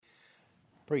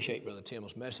Appreciate Brother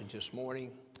Tim's message this morning.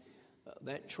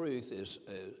 That truth is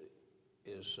a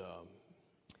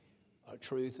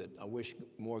truth that I wish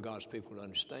more God's people would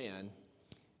understand.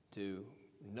 To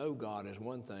know God is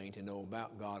one thing, to know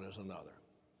about God is another.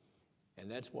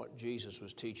 And that's what Jesus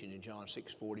was teaching in John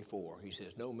 6:44. He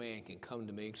says, no man can come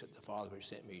to me except the Father who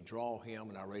sent me. Draw him,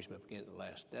 and I raise him up again at the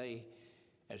last day.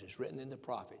 As it's written in the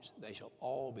prophets, they shall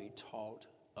all be taught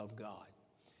of God.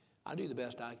 I do the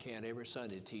best I can every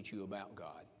Sunday to teach you about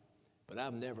God. But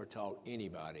I've never taught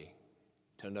anybody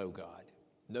to know God.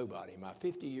 Nobody. In my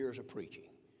 50 years of preaching,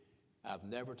 I've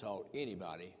never taught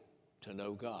anybody to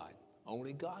know God.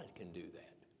 Only God can do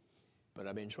that. But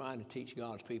I've been trying to teach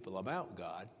God's people about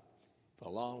God for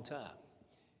a long time.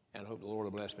 And I hope the Lord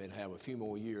will bless me to have a few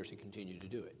more years to continue to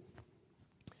do it.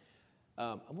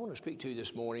 I want to speak to you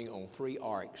this morning on three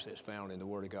arks that's found in the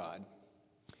Word of God.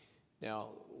 Now,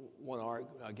 one ark,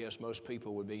 I guess most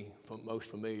people would be most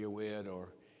familiar with, or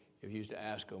if you used to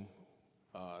ask them,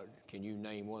 can you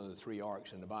name one of the three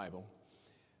arks in the Bible,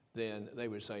 then they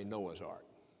would say Noah's Ark.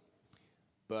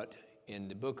 But in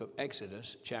the book of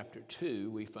Exodus, chapter 2,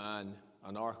 we find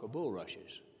an ark of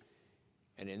bulrushes.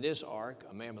 And in this ark,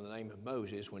 a man by the name of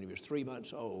Moses, when he was 3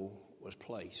 months old, was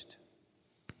placed.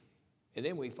 And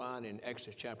then we find in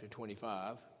Exodus chapter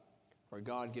 25, where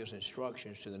God gives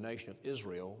instructions to the nation of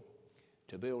Israel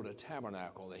to build a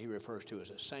tabernacle that he refers to as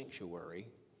a sanctuary.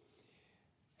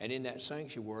 And in that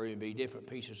sanctuary would be different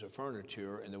pieces of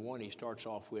furniture, and the one he starts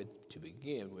off with to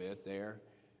begin with there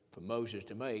for Moses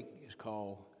to make is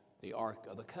called the Ark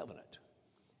of the Covenant.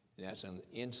 And that's on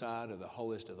the inside of the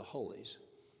holiest of the holies.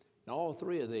 Now all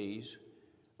three of these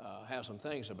have some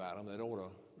things about them that ought to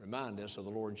remind us of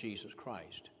the Lord Jesus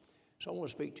Christ. So I want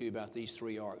to speak to you about these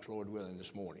three arks, Lord willing,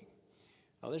 this morning.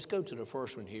 Now let's go to the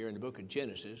first one here in the book of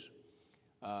Genesis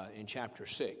in chapter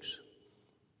 6.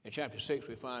 In chapter 6,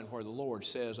 we find where the Lord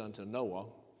says unto Noah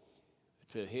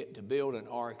to build an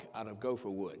ark out of gopher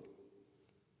wood.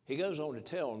 He goes on to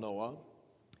tell Noah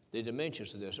the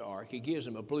dimensions of this ark. He gives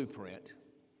him a blueprint.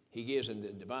 He gives him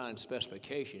the divine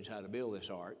specifications how to build this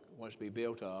ark, what it's to be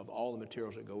built of, all the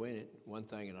materials that go in it, one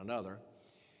thing and another.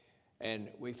 And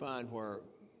we find where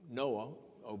Noah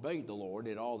obeyed the Lord,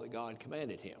 did all that God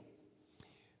commanded him.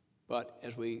 But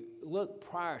as we look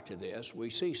prior to this, we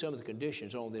see some of the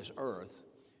conditions on this earth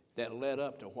that led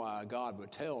up to why God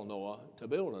would tell Noah to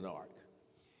build an ark.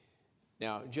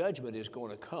 Now, judgment is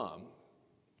going to come,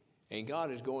 and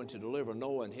God is going to deliver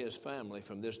Noah and his family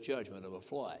from this judgment of a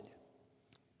flood.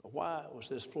 But why was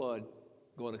this flood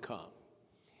going to come?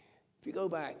 If you go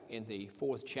back in the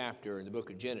 4th chapter in the book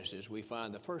of Genesis, we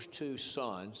find the first two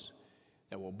sons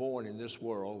that were born in this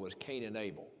world was Cain and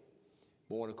Abel,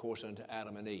 born, of course, unto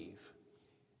Adam and Eve.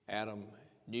 Adam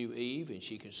knew Eve, and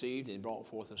she conceived and brought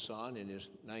forth a son, and his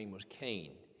name was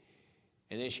Cain.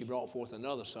 And then she brought forth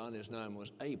another son, his name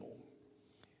was Abel.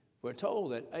 We're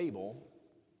told that Abel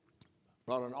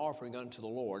brought an offering unto the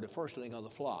Lord, the firstling of the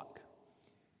flock.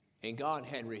 And God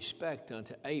had respect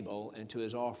unto Abel and to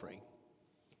his offering.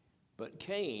 But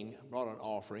Cain brought an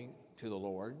offering to the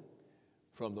Lord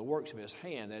from the works of his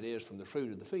hand, that is, from the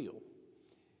fruit of the field.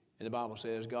 And the Bible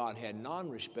says God had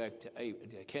non-respect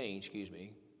to Cain,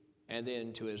 and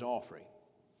then to his offering.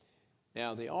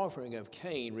 Now, the offering of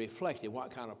Cain reflected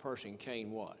what kind of person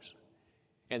Cain was.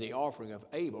 And the offering of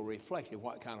Abel reflected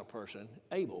what kind of person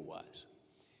Abel was.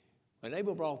 When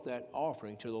Abel brought that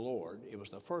offering to the Lord, it was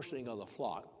the firstling of the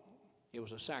flock. It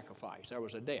was a sacrifice. There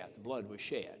was a death. Blood was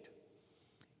shed.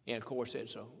 And, of course,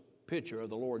 it's a picture of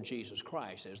the Lord Jesus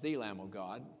Christ as the Lamb of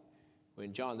God.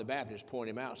 When John the Baptist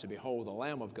pointed him out and said, behold, the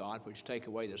Lamb of God, which take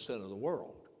away the sin of the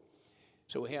world.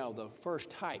 So we have the first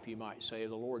type, you might say, of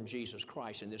the Lord Jesus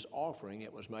Christ in this offering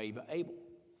that was made by Abel.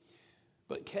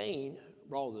 But Cain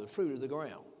brought the fruit of the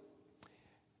ground.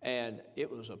 And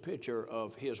it was a picture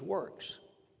of his works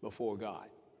before God.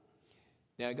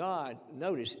 Now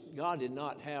notice, God did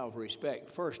not have respect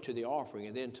first to the offering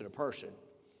and then to the person,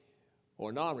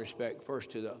 or non-respect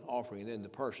first to the offering and then the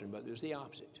person, but it was the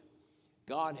opposite.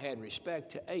 God had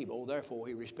respect to Abel, therefore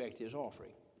he respected his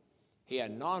offering. He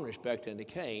had non-respect unto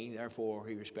Cain, therefore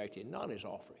he respected not his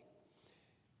offering.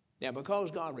 Now,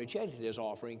 because God rejected his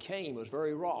offering, Cain was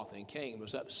very wroth and Cain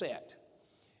was upset.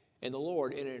 And the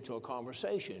Lord entered into a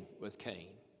conversation with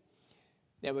Cain.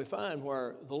 Now, we find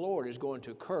where the Lord is going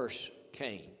to curse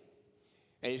Cain.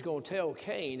 And he's going to tell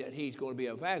Cain that he's going to be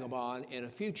a vagabond and a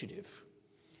fugitive.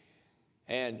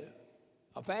 And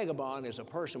a vagabond is a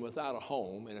person without a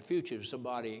home, and a fugitive is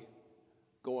somebody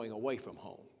going away from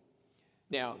home.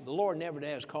 Now, the Lord never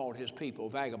has called his people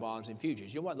vagabonds and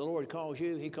fugitives. You know what the Lord calls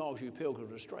you? He calls you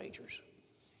pilgrims and strangers.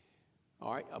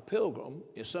 All right, a pilgrim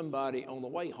is somebody on the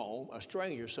way home, a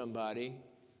stranger is somebody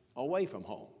away from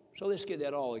home. So let's get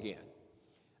that all again.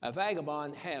 A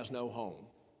vagabond has no home.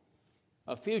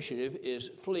 A fugitive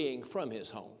is fleeing from his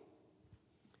home.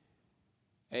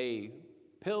 A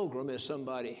pilgrim is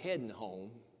somebody heading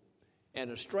home, and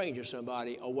a stranger is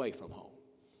somebody away from home.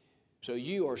 So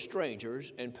you are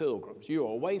strangers and pilgrims. You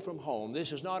are away from home.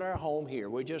 This is not our home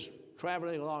here. We're just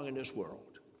traveling along in this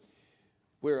world.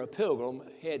 We're a pilgrim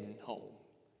heading home,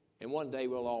 and one day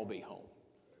we'll all be home.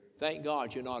 Thank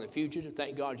God you're not a fugitive.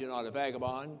 Thank God you're not a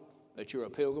vagabond, but you're a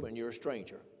pilgrim and you're a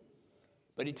stranger.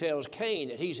 But he tells Cain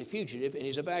that he's a fugitive and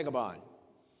he's a vagabond.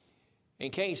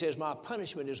 And Cain says, my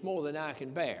punishment is more than I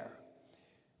can bear.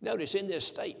 Notice in this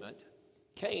statement,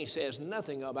 Cain says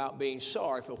nothing about being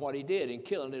sorry for what he did in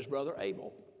killing his brother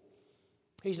Abel.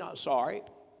 He's not sorry.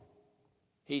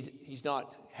 He's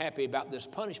not happy about this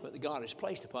punishment that God has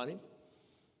placed upon him.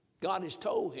 God has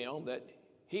told him that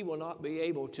he will not be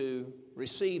able to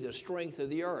receive the strength of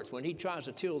the earth. When he tries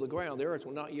to till the ground, the earth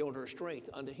will not yield her strength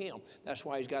unto him. That's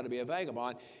why he's got to be a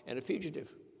vagabond and a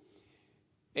fugitive.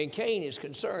 And Cain is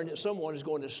concerned that someone is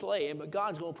going to slay him, but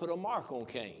God's going to put a mark on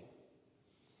Cain.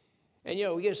 And you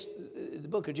know, I guess the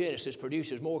book of Genesis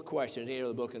produces more questions than any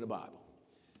other book in the Bible.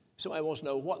 Somebody wants to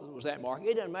know what was that mark.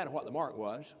 It doesn't matter what the mark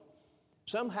was.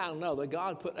 Somehow or another,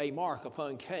 God put a mark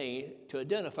upon Cain to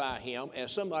identify him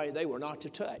as somebody they were not to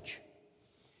touch.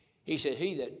 He said,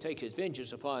 he that takes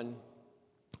vengeance upon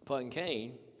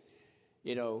Cain,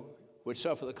 you know, would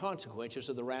suffer the consequences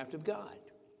of the wrath of God.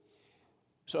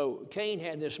 So Cain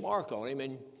had this mark on him,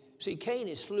 and see, Cain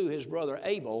has slew his brother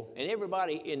Abel, and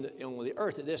everybody on the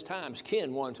earth at this time is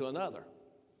kin one to another.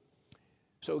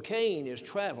 So Cain is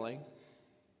traveling,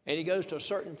 and he goes to a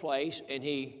certain place, and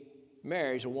he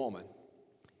marries a woman.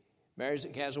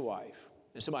 Has a wife.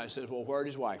 And somebody says, well, where did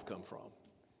his wife come from?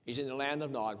 He's in the land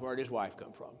of Nod. Where did his wife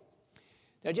come from?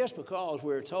 Now, just because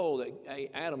we're told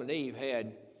that Adam and Eve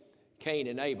had Cain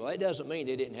and Abel, that doesn't mean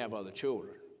they didn't have other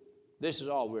children. This is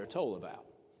all we're told about.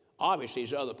 Obviously,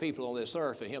 there's other people on this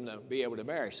earth for him to be able to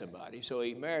marry somebody. So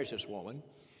he marries this woman,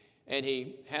 and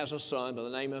he has a son by the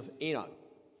name of Enoch.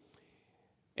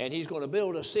 And he's going to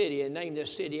build a city and name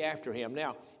this city after him.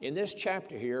 Now, in this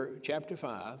chapter here, chapter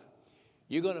 5,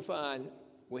 you're going to find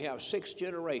we have 6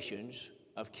 generations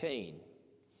of Cain.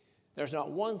 There's not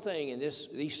one thing in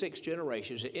these 6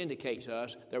 generations that indicates to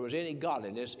us there was any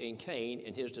godliness in Cain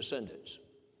and his descendants.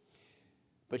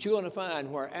 But you're going to find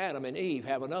where Adam and Eve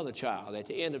have another child. At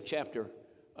the end of chapter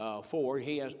 4,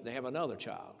 they have another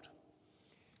child.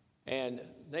 And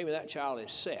the name of that child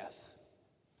is Seth.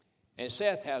 And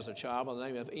Seth has a child by the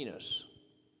name of Enos.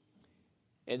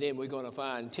 And then we're going to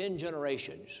find 10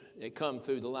 generations that come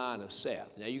through the line of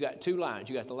Seth. Now, you got 2 lines.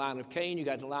 You got the line of Cain, you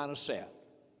got the line of Seth.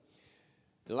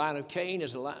 The line of Cain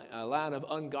is a line of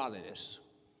ungodliness.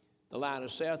 The line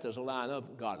of Seth is a line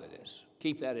of godliness.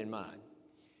 Keep that in mind.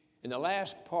 In the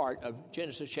last part of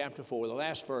Genesis chapter 4, the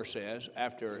last verse says,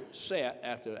 after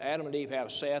Adam and Eve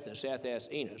have Seth and Seth has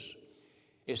Enos,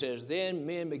 it says, then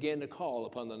men begin to call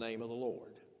upon the name of the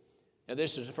Lord. Now,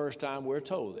 this is the first time we're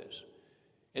told this.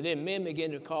 And then men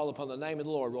begin to call upon the name of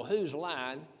the Lord. Well, whose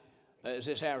line does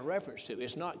this have reference to?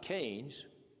 It's not Cain's,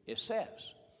 it's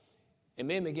Seth's. And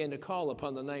men begin to call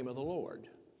upon the name of the Lord.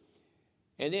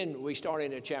 And then we start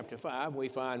into chapter 5. We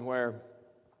find where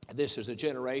this is the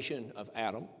generation of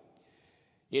Adam.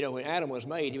 You know, when Adam was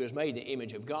made, he was made in the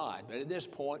image of God. But at this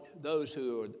point, those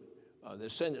who are the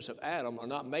descendants of Adam are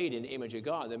not made in the image of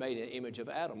God. They're made in the image of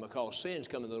Adam because sin's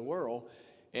come into the world,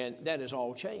 and that has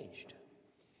all changed.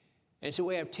 And so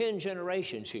we have 10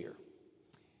 generations here.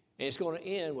 And it's going to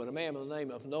end with a man by the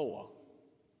name of Noah.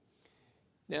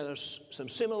 Now, there's some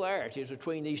similarities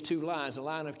between these 2 lines, the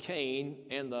line of Cain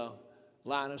and the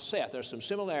line of Seth. There's some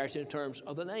similarities in terms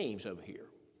of the names over here.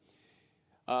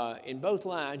 In both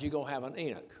lines, you're going to have an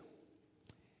Enoch.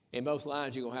 In both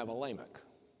lines, you're going to have a Lamech.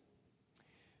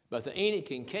 But the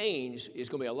Enoch in Cain's is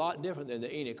going to be a lot different than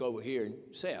the Enoch over here in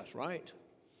Seth's, right?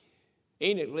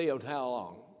 Enoch lived how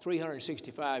long?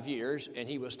 365 years, and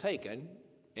he was taken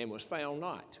and was found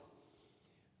not.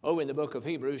 Over in the book of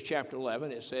Hebrews, chapter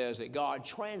 11, it says that God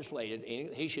translated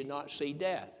Enoch, he should not see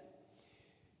death.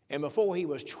 And before he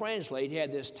was translated, he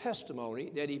had this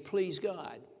testimony that he pleased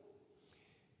God.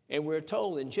 And we're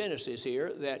told in Genesis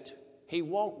here that he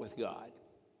walked with God.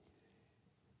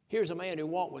 Here's a man who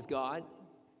walked with God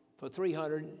for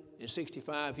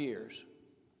 365 years.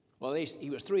 Well, he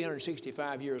was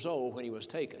 365 years old when he was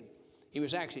taken. He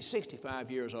was actually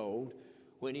 65 years old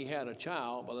when he had a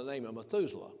child by the name of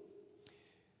Methuselah.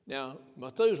 Now,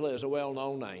 Methuselah is a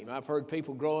well-known name. I've heard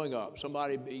people growing up,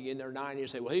 somebody in their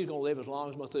 90s say, well, he's going to live as long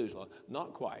as Methuselah.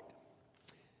 Not quite.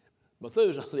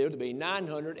 Methuselah lived to be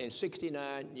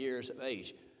 969 years of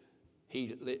age.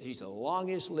 He's the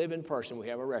longest living person we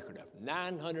have a record of,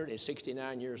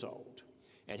 969 years old.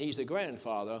 And he's the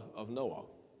grandfather of Noah.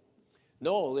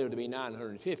 Noah lived to be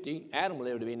 950. Adam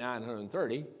lived to be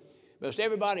 930. Most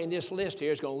everybody in this list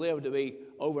here is going to live to be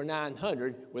over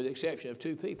 900 with the exception of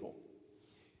two people.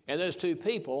 And those two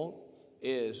people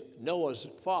is Noah's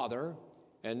father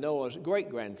and Noah's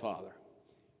great-grandfather.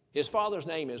 His father's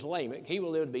name is Lamech. He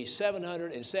will live to be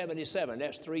 777.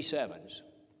 That's 3 sevens.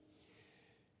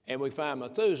 And we find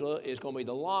Methuselah is going to be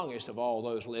the longest of all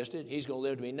those listed. He's going to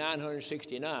live to be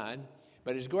 969.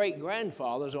 But his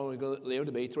great-grandfather is only going to live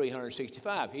to be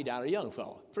 365. He died a young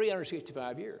fellow,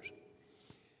 365 years.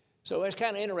 So it's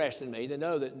kind of interesting to me to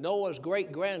know that Noah's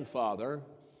great-grandfather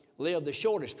lived the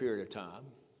shortest period of time,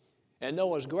 and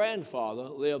Noah's grandfather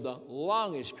lived the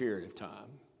longest period of time,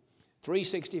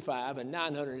 365 and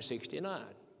 969.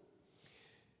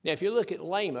 Now, if you look at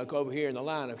Lamech over here in the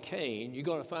line of Cain, you're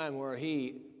going to find where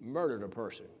he murdered a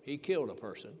person. He killed a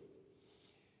person,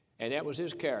 and that was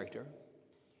his character.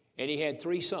 And he had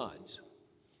 3 sons.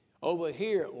 Over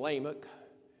here, Lamech,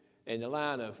 in the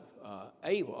line of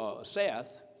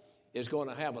Seth, is going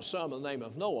to have a son by the name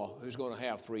of Noah who's going to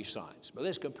have 3 sons. But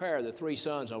let's compare the 3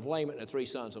 sons of Lamech and the 3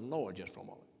 sons of Noah just for a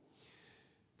moment.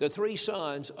 The 3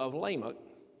 sons of Lamech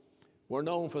were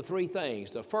known for 3 things.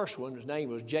 The first one, his name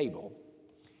was Jabal.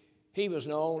 He was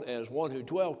known as one who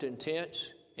dwelt in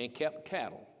tents and kept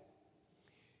cattle.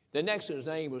 The next one's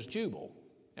name was Jubal.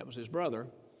 That was his brother.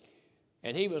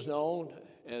 And he was known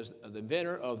as the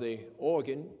inventor of the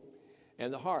organ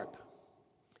and the harp.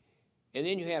 And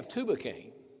then you have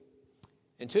Tubal-Cain.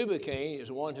 And Tubal-Cain is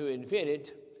the one who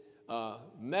invented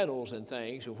metals and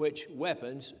things, of which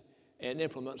weapons and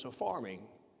implements of farming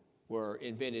were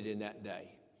invented in that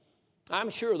day. I'm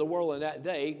sure the world in that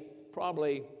day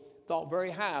probably thought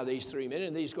very high of these 3 men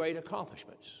and these great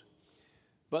accomplishments.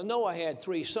 But Noah had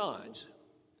 3 sons.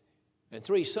 And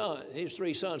his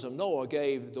 3 sons of Noah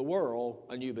gave the world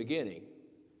a new beginning.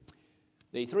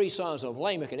 The 3 sons of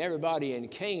Lamech and everybody in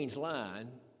Cain's line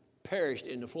perished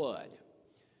in the flood.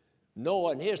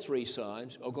 Noah and his 3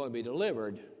 sons are going to be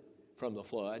delivered from the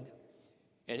flood,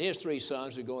 and his 3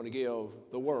 sons are going to give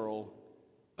the world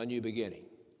a new beginning.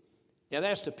 Now,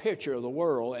 that's the picture of the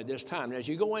world at this time. And as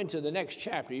you go into the next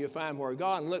chapter, you find where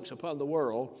God looks upon the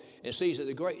world and sees that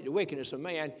the wickedness of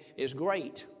man is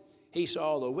great. He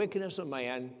saw the wickedness of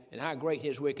man and how great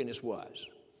his wickedness was.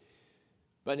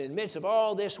 But in the midst of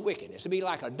all this wickedness, it'd be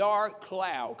like a dark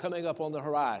cloud coming up on the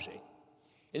horizon.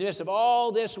 In the midst of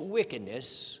all this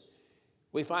wickedness,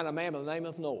 we find a man by the name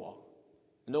of Noah.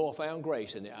 Noah found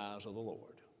grace in the eyes of the Lord.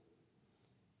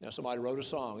 Now, somebody wrote a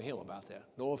song, a hymn about that.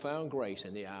 Noah found grace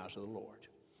in the eyes of the Lord.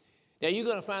 Now, you're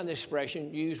going to find this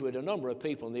expression used with a number of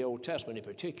people in the Old Testament in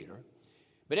particular.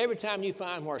 But every time you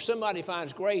find where somebody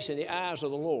finds grace in the eyes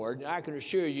of the Lord, I can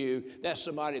assure you that's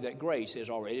somebody that grace has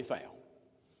already found.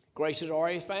 Grace has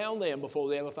already found them before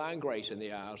they ever find grace in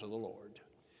the eyes of the Lord.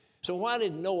 So why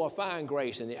did Noah find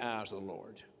grace in the eyes of the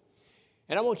Lord?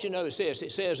 And I want you to notice this.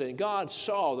 It says, and God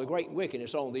saw the great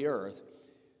wickedness on the earth,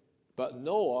 but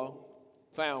Noah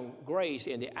found grace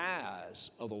in the eyes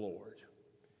of the Lord.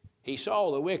 He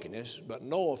saw the wickedness, but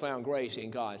Noah found grace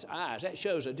in God's eyes. That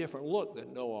shows a different look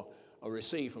that Noah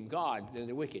received from God than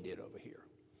the wicked did over here.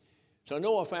 So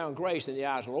Noah found grace in the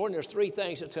eyes of the Lord, and there's 3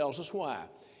 things that tells us why.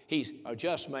 He's a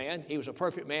just man. He was a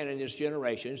perfect man in his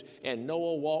generations, and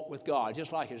Noah walked with God.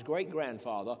 Just like his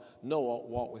great-grandfather, Noah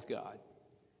walked with God.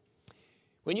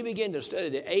 When you begin to study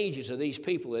the ages of these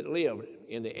people that lived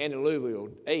in the antediluvial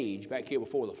age back here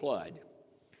before the flood,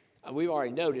 we've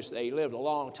already noticed they lived a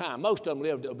long time. Most of them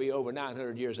lived to be over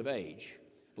 900 years of age.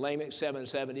 Lamech,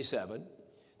 777.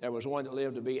 There was one that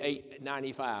lived to be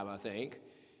 895, I think.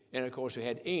 And, of course, we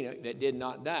had Enoch that did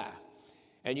not die.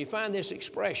 And you find this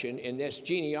expression in this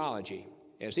genealogy.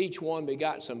 As each one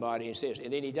begot somebody and says,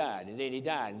 and then he died, and then he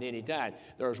died, and then he died.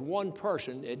 There's one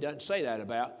person it doesn't say that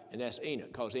about, and that's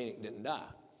Enoch, because Enoch didn't die.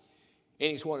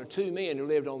 Enoch's one of 2 men who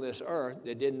lived on this earth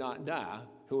that did not die,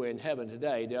 who are in heaven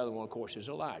today. The other one, of course, is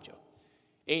Elijah.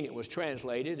 Enoch was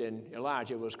translated, and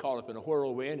Elijah was caught up in a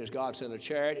whirlwind as God sent a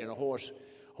chariot and a horse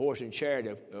and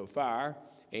chariot of fire,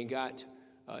 and got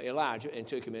Elijah and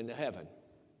took him into heaven.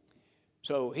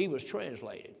 So he was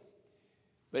translated.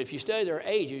 But if you study their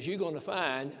ages, you're going to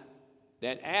find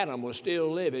that Adam was still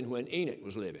living when Enoch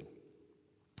was living.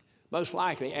 Most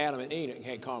likely, Adam and Enoch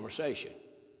had conversation.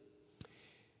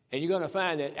 And you're going to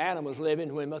find that Adam was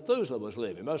living when Methuselah was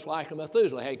living. Most likely,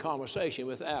 Methuselah had conversation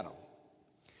with Adam.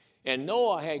 And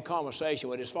Noah had conversation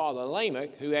with his father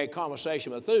Lamech, who had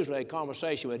conversation with Methuselah, had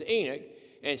conversation with Enoch.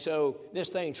 And so this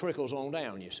thing trickles on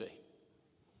down, you see.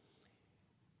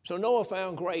 So Noah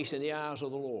found grace in the eyes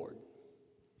of the Lord.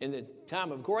 In the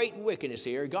time of great wickedness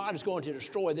here, God is going to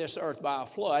destroy this earth by a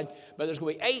flood, but there's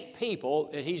going to be 8 people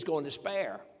that he's going to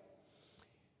spare.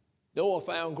 Noah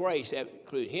found grace. That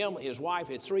included him, his wife,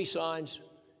 his 3 sons,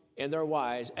 and their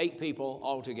wives, 8 people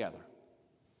altogether.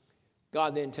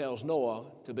 God then tells Noah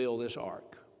to build this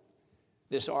ark.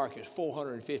 This ark is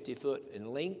 450 foot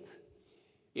in length.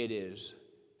 It is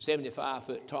 75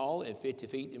 foot tall and 50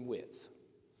 feet in width.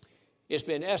 It's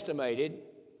been estimated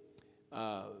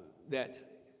that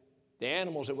the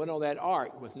animals that went on that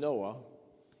ark with Noah,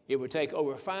 it would take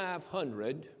over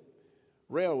 500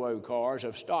 railroad cars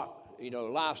of stock,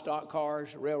 livestock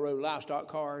cars, railroad livestock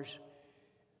cars.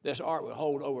 This ark would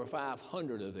hold over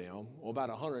 500 of them, or about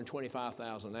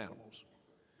 125,000 animals.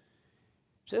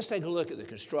 So let's take a look at the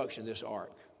construction of this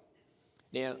ark.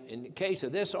 Now, in the case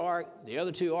of this ark, the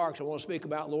other 2 arks I want to speak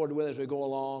about, Lord willing, as we go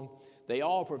along, they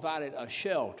all provided a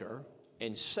shelter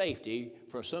and safety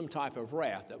for some type of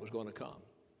wrath that was going to come.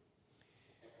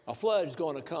 A flood is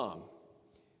going to come.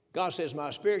 God says,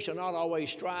 my spirit shall not always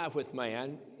strive with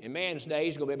man. In man's days,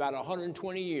 it's going to be about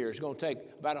 120 years. It's going to take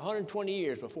about 120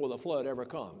 years before the flood ever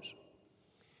comes.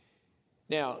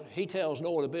 Now, he tells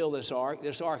Noah to build this ark.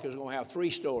 This ark is going to have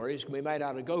 3 stories. It's going to be made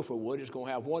out of gopher wood. It's going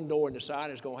to have 1 door in the side.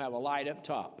 It's going to have a light up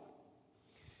top.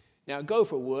 Now,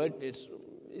 gopher wood, it's,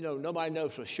 nobody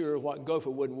knows for sure what gopher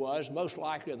wood was. Most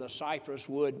likely the cypress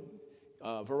wood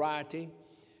variety.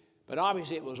 But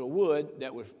obviously it was a wood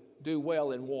that would do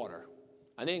well in water,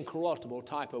 an incorruptible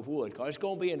type of wood, because it's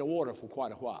going to be in the water for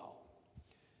quite a while.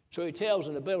 So he tells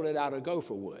them to build it out of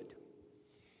gopher wood.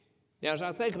 Now, as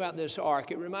I think about this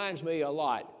ark, it reminds me a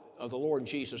lot of the Lord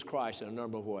Jesus Christ in a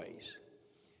number of ways.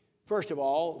 First of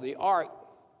all, the ark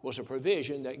was a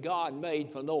provision that God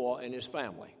made for Noah and his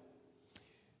family.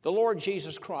 The Lord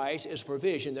Jesus Christ is a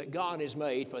provision that God has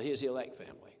made for his elect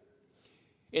family.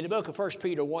 In the book of 1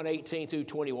 Peter 1:18 through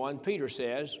 21, Peter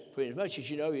says, for as much as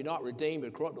you know you're not redeemed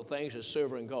with corruptible things as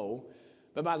silver and gold,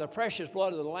 but by the precious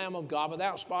blood of the Lamb of God,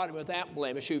 without spot and without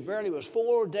blemish, who verily was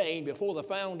foreordained before the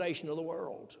foundation of the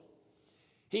world.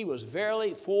 He was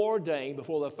verily foreordained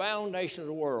before the foundation of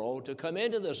the world to come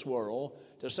into this world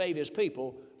to save his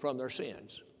people from their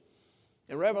sins.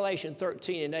 In Revelation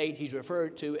 13:8, he's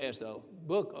referred to as the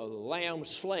book of the Lamb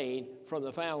slain from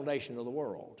the foundation of the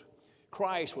world.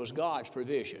 Christ was God's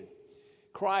provision.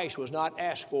 Christ was not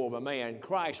asked for by man.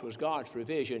 Christ was God's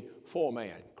provision for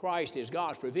man. Christ is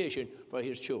God's provision for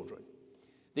his children.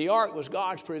 The ark was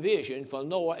God's provision for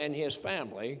Noah and his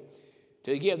family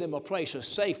to give them a place of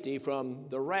safety from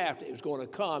the wrath that was going to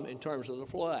come in terms of the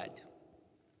flood.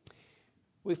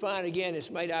 We find again it's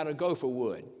made out of gopher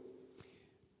wood.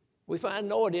 We find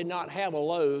Noah did not have a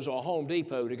Lowe's or a Home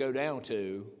Depot to go down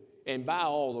to and buy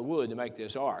all the wood to make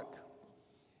this ark.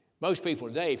 Most people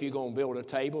today, if you're going to build a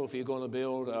table, if you're going to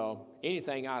build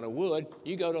anything out of wood,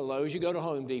 you go to Lowe's, you go to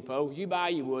Home Depot, you buy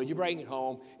your wood, you bring it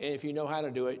home, and if you know how to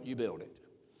do it, you build it.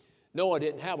 Noah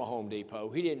didn't have a Home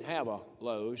Depot. He didn't have a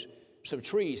Lowe's. Some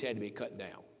trees had to be cut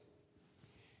down.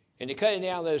 And to cutting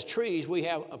down those trees, we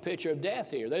have a picture of death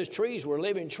here. Those trees were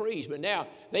living trees, but now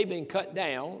they've been cut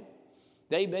down.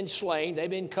 They've been slain. They've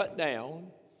been cut down.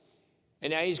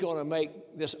 And now he's going to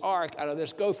make this ark out of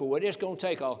this gopher wood. It's going to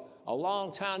take a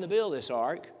long time to build this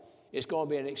ark. It's going to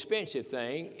be an expensive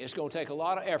thing. It's going to take a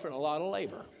lot of effort and a lot of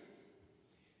labor.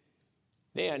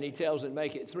 Then he tells them to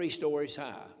make it 3 stories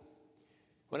high.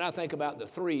 When I think about the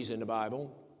 3s in the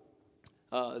Bible,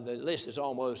 the list is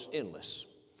almost endless.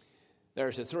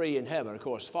 There's the 3 in heaven, of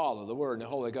course, Father, the Word, and the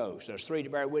Holy Ghost. There's 3 to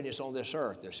bear witness on this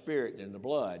earth, the Spirit and the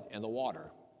blood and the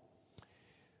water.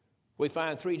 We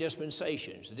find 3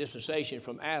 dispensations, the dispensation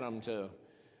from Adam to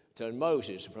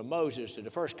Moses, from Moses to the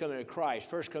first coming of Christ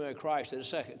to the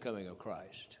second coming of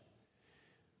Christ.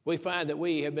 We find that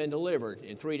we have been delivered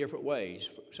in 3 different ways.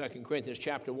 2 Corinthians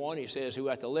chapter 1, he says, who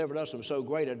hath delivered us from so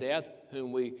great a death,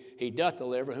 he doth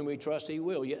deliver, whom we trust he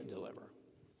will yet deliver.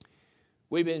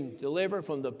 We've been delivered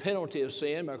from the penalty of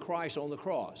sin by Christ on the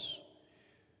cross.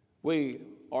 We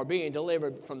are being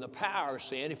delivered from the power of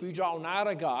sin. If you draw nigh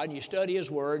to God and you study his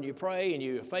word and you pray and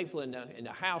you're faithful in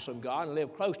the house of God and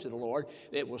live close to the Lord,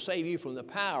 it will save you from the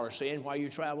power of sin while you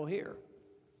travel here.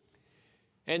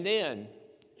 And then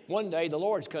one day the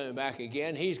Lord's coming back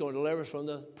again. He's going to deliver us from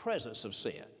the presence of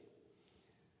sin.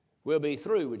 We'll be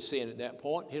through with sin at that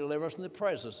point. He'll deliver us from the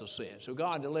presence of sin. So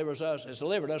God has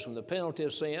delivered us from the penalty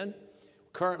of sin,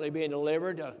 currently being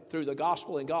delivered through the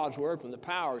gospel and God's word from the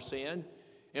power of sin.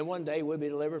 And one day we'll be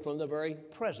delivered from the very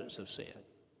presence of sin.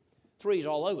 3's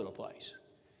all over the place.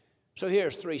 So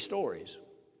here's 3 stories.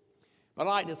 But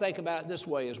I like to think about it this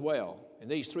way as well, in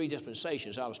these 3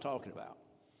 dispensations I was talking about.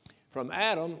 From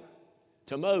Adam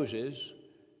to Moses,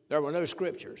 there were no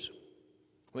scriptures.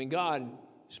 When God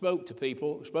spoke to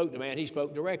people, spoke to man, he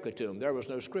spoke directly to them. There was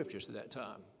no scriptures at that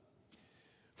time.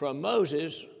 From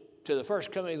Moses to the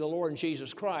first coming of the Lord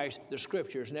Jesus Christ, the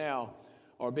scriptures now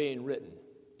are being written.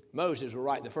 Moses will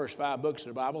write the first 5 books of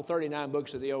the Bible, 39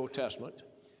 books of the Old Testament.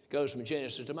 Goes from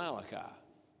Genesis to Malachi.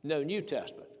 No New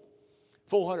Testament.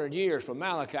 400 years from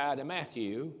Malachi to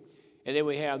Matthew, and then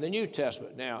we have the New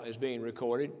Testament now is being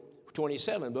recorded,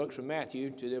 27 books from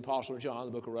Matthew to the Apostle John,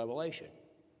 the book of Revelation.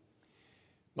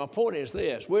 My point is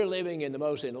this: we're living in the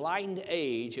most enlightened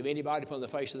age of anybody upon the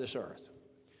face of this earth.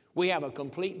 We have a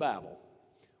complete Bible.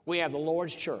 We have the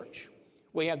Lord's church.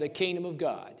 We have the kingdom of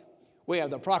God. We have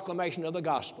the proclamation of the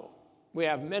gospel. We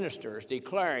have ministers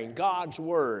declaring God's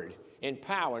word in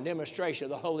power and demonstration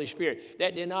of the Holy Spirit.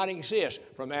 That did not exist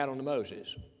from Adam to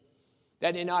Moses.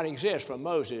 That did not exist from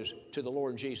Moses to the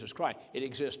Lord Jesus Christ. It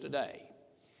exists today.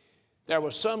 There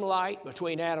was some light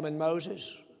between Adam and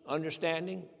Moses,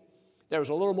 understanding. There was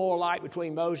a little more light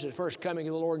between Moses and the first coming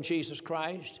of the Lord Jesus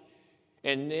Christ.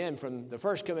 And then from the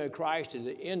first coming of Christ to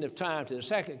the end of time to the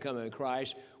second coming of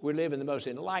Christ, we live in the most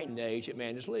enlightened age that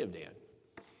man has lived in.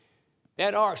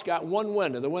 That ark's got one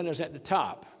window. The window's at the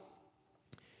top.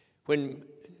 When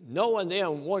Noah and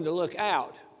them wanted to look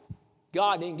out,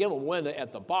 God didn't give them a window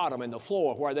at the bottom and the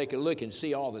floor where they could look and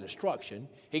see all the destruction.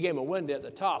 He gave them a window at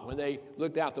the top. When they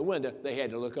looked out the window, they had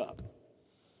to look up.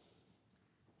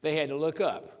 They had to look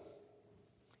up.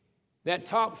 That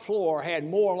top floor had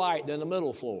more light than the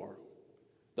middle floor.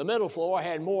 The middle floor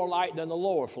had more light than the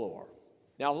lower floor.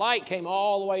 Now, light came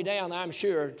all the way down, I'm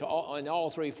sure, on all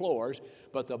 3 floors,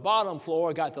 but the bottom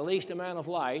floor got the least amount of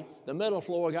light, the middle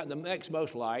floor got the next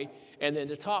most light, and then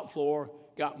the top floor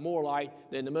got more light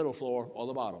than the middle floor or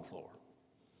the bottom floor.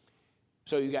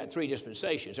 So you got 3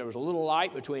 dispensations. There was a little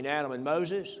light between Adam and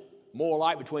Moses, more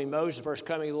light between Moses, the first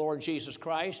coming of the Lord Jesus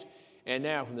Christ, and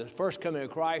now from the first coming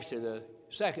of Christ to the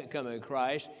second coming of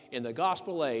Christ, in the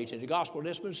gospel age, in the gospel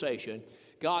dispensation,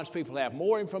 God's people have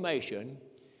more information.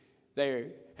 They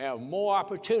have more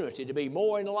opportunity to be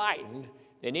more enlightened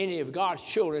than any of God's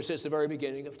children since the very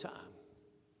beginning of time.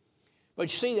 But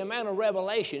you see, the amount of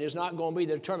revelation is not going to be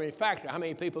the determining factor how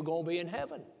many people are going to be in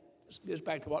heaven. This goes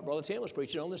back to what Brother Tim was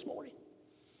preaching on this morning.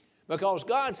 Because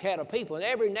God's had a people in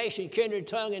every nation, kindred,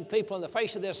 tongue, and people on the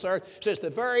face of this earth since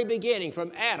the very beginning,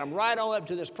 from Adam right on up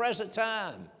to this present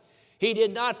time. He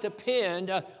did not depend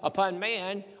upon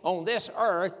man on this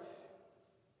earth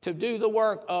to do the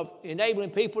work of enabling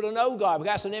people to know God,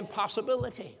 because that's an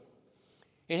impossibility.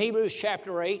 In Hebrews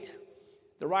chapter 8,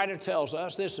 the writer tells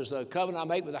us, this is the covenant I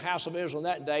make with the house of Israel in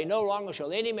that day, no longer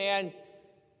shall any man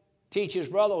teach his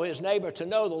brother or his neighbor to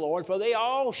know the Lord, for they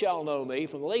all shall know me,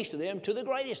 from the least of them to the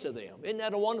greatest of them. Isn't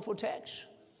that a wonderful text?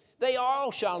 They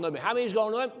all shall know me. How many is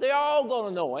going to know him? They're all going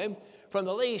to know him, from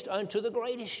the least unto the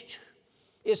greatest.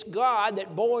 It's God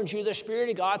that borns you, the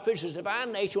Spirit of God, puts His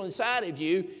divine nature inside of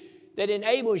you, that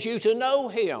enables you to know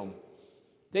Him,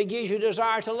 that gives you a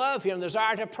desire to love Him,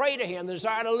 desire to pray to Him,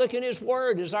 desire to look in His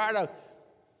Word, desire to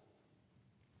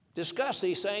discuss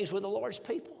these things with the Lord's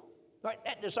people. Right?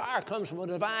 That desire comes from a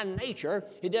divine nature.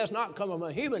 It does not come from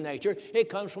a human nature. It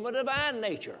comes from a divine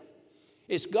nature.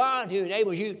 It's God who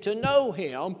enables you to know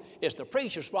Him. It's the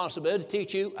preacher's responsibility to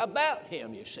teach you about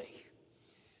Him, you see.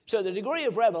 So the degree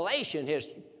of revelation has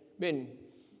been,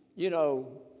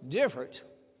 different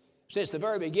since the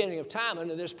very beginning of time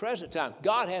into this present time.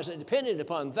 God hasn't depended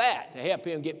upon that to help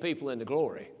Him get people into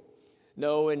glory.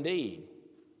 No, indeed.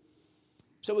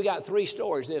 So we got 3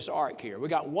 stories in this ark here. We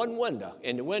got one window.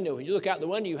 And the window, when you look out the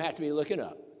window, you have to be looking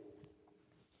up.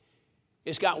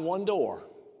 It's got one door.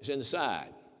 It's in the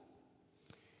side.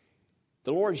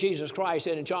 The Lord Jesus Christ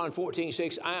said in John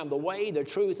 14:6, I am the way, the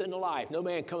truth, and the life. No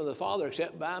man cometh to the Father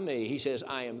except by me. He says,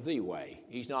 I am the way.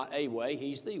 He's not a way,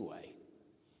 He's the way.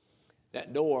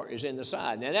 That door is in the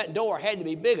side. Now, that door had to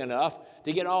be big enough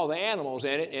to get all the animals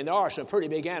in it, and there are some pretty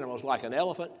big animals, like an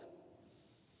elephant.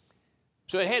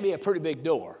 So it had to be a pretty big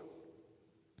door.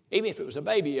 Even if it was a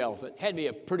baby elephant, it had to be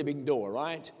a pretty big door,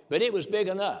 right? But it was big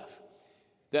enough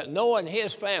that Noah and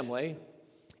his family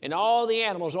and all the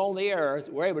animals on the earth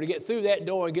were able to get through that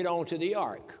door and get onto the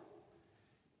ark.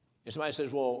 And somebody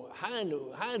says, well, how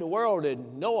in the world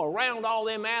did Noah round all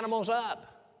them animals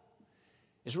up?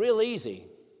 It's real easy.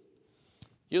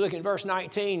 You look in verse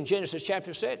 19, Genesis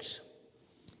chapter 6.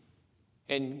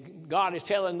 And God is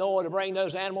telling Noah to bring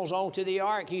those animals onto the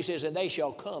ark. He says, and they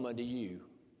shall come unto you.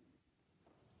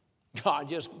 God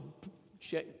just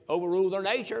overruled their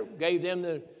nature, gave them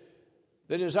the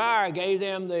desire, gave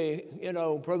them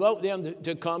provoked them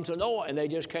to come to Noah, and they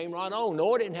just came right on.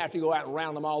 Noah didn't have to go out and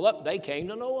round them all up. They came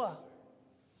to Noah.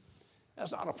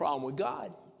 That's not a problem with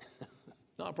God.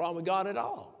 Not a problem with God at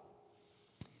all.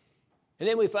 And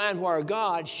then we find where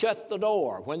God shut the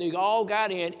door. When they all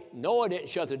got in, Noah didn't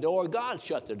shut the door, God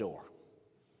shut the door.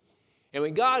 And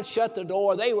when God shut the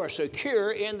door, they were secure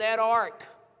in that ark.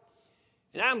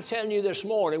 And I'm telling you this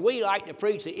morning, we like to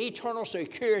preach the eternal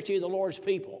security of the Lord's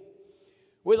people.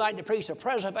 We like to preach the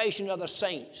preservation of the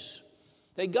saints,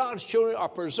 that God's children are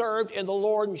preserved in the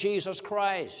Lord Jesus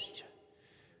Christ.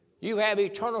 You have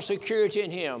eternal security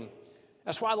in Him.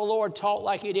 That's why the Lord taught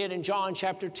like He did in John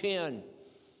chapter 10.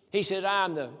 He said,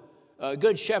 I'm the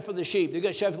good shepherd of the sheep. The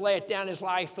good shepherd layeth down his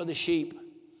life for the sheep.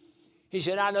 He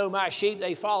said, I know my sheep,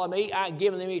 they follow me. I've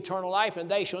given them eternal life, and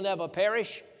they shall never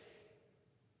perish.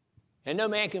 And no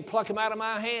man can pluck them out of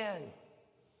my hand.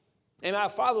 And my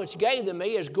Father which gave them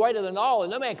me is greater than all,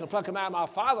 and no man can pluck them out of my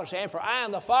Father's hand, for I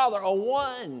and the Father are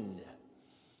one.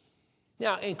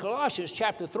 Now, in Colossians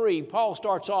chapter 3, Paul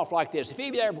starts off like this. If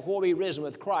ye be there before be risen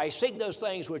with Christ, seek those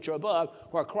things which are above,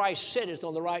 where Christ sitteth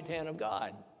on the right hand of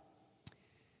God.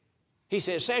 He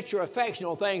says, set your affection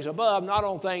on things above, not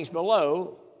on things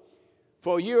below,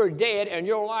 for you're dead and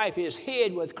your life is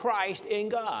hid with Christ in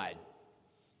God.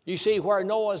 You see where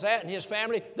Noah's at and his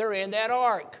family? They're in that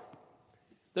ark.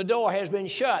 The door has been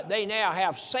shut. They now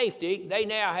have safety. They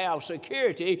now have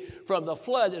security from the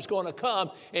flood that's going to come,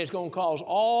 and it's going to cause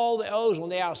all those on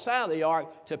the outside of the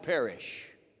ark to perish.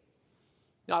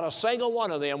 Not a single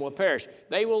one of them will perish.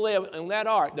 They will live in that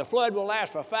ark. The flood will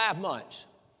last for 5 months.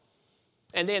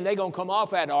 And then they're going to come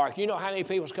off that ark. You know how many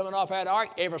people's coming off that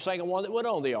ark? Every single one that went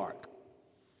on the ark.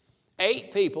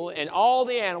 8 people, and all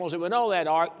the animals that went on that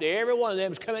ark, every one of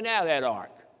them is coming out of that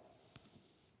ark.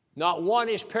 Not one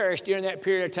has perished during that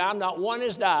period of time. Not one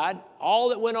has died. All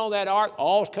that went on that ark,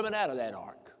 all's coming out of that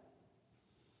ark.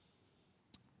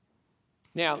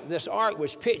 Now, this ark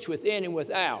was pitched within and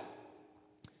without.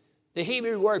 The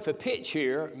Hebrew word for pitch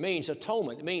here means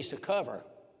atonement. It means to cover.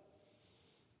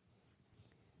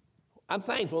 I'm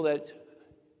thankful that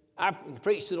I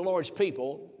preached to the Lord's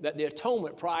people that the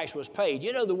atonement price was paid.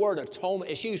 You know the word atonement,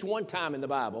 it's used one time in the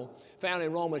Bible, found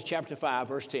in Romans chapter 5,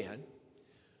 verse 10.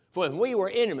 For when we were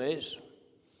enemies,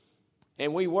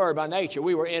 and we were by nature,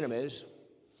 we were enemies,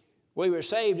 we were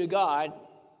saved to God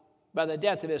by the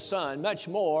death of His Son. Much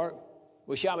more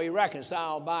we shall be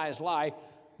reconciled by His life.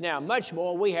 Now, much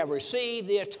more we have received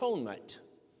the atonement.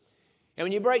 And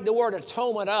when you break the word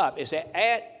atonement up, it's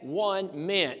at one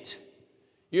meant.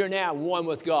 You're now one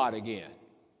with God again.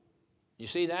 You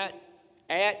see that?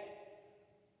 At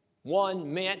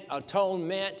one meant,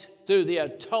 atonement, through the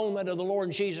atonement of the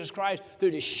Lord Jesus Christ,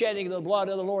 through the shedding of the blood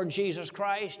of the Lord Jesus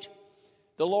Christ.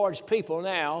 The Lord's people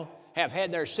now have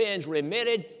had their sins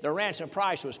remitted, the ransom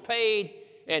price was paid,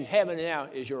 and heaven now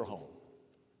is your home.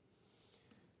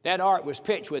 That ark was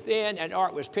pitched within, and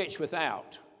ark was pitched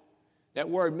without. That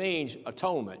word means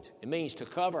atonement. It means to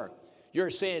cover. Your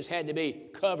sins had to be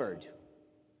covered.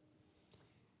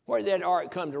 Where did that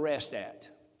ark come to rest at?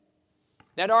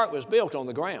 That ark was built on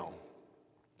the ground.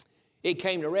 It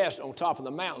came to rest on top of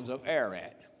the mountains of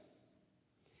Ararat.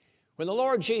 When the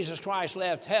Lord Jesus Christ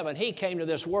left heaven, He came to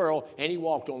this world and He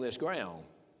walked on this ground.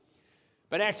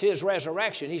 But after His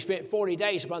resurrection, He spent 40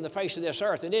 days upon the face of this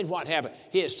earth. And then what happened?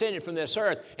 He ascended from this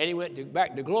earth and He went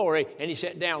back to glory, and He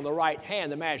sat down on the right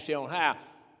hand, the Majesty on high,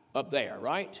 up there,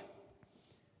 right?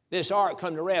 This ark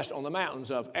come to rest on the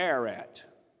mountains of Ararat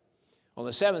on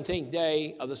the 17th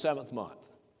day of the 7th month.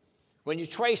 When you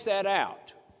trace that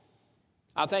out,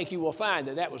 I think you will find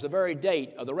that that was the very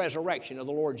date of the resurrection of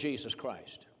the Lord Jesus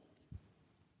Christ.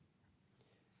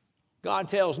 God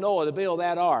tells Noah to build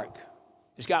that ark.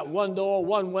 It's got one door,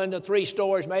 one window, 3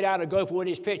 stories made out of gopher wood.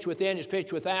 It's pitched within, it's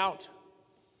pitched without.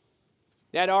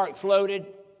 That ark floated.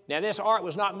 Now, this ark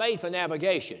was not made for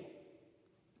navigation.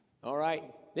 All right?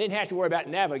 They didn't have to worry about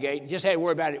navigating, just had to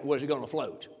worry about it, was it going to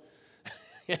float?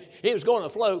 It was going to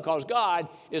float because God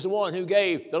is the one who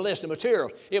gave the list of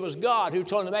materials. It was God who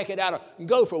told him to make it out of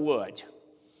gopher wood.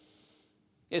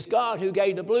 It's God who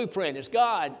gave the blueprint. It's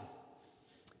God,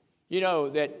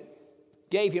 that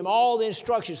gave him all the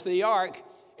instructions for the ark.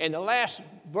 And the last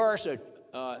verse of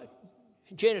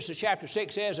Genesis chapter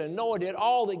 6 says, and Noah did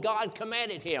all that God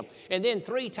commanded him. And then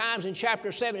 3 times in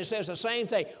chapter 7 it says the same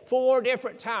thing. 4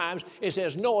 different times it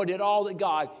says Noah did all that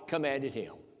God commanded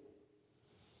him.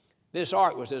 This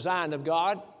ark was designed of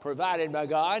God, provided by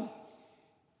God,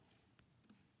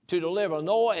 to deliver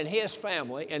Noah and his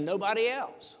family and nobody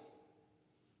else.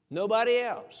 Nobody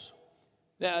else.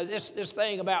 Now, this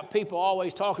thing about people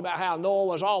always talking about how Noah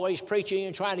was always preaching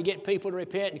and trying to get people to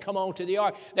repent and come on to the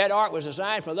ark. That ark was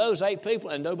designed for those 8 people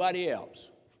and nobody else.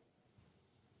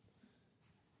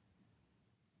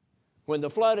 When the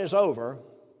flood is over,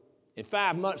 And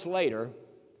 5 months later,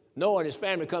 Noah and his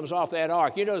family comes off that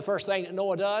ark. You know the first thing that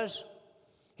Noah does?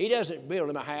 He doesn't build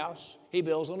him a house. He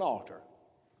builds an altar.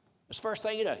 That's the first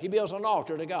thing he does. He builds an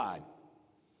altar to God.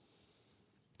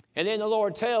 And then the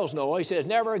Lord tells Noah, he says,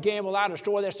 never again will I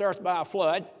destroy this earth by a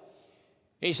flood.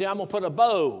 He said, I'm going to put a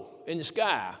bow in the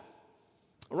sky,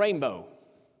 a rainbow.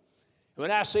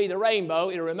 When I see the rainbow,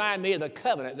 it'll remind me of the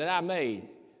covenant that I made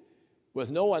with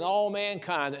Noah and all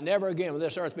mankind, that never again will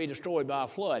this earth be destroyed by a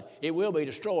flood. It will be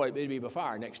destroyed, but it'll be by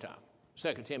fire next time.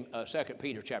 2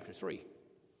 Peter chapter 3.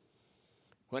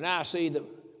 When I see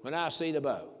the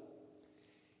bow.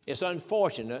 It's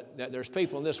unfortunate that there's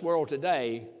people in this world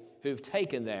today who've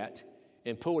taken that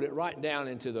and pulled it right down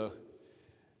into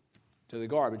the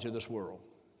garbage of this world.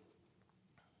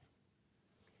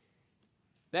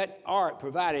 That ark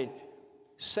provided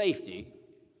safety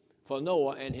for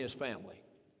Noah and his family.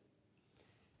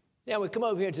 Now we come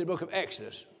over here to the book of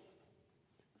Exodus,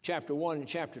 chapter 1 and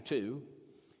chapter 2,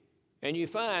 and you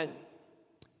find,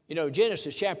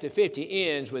 Genesis chapter 50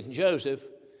 ends with Joseph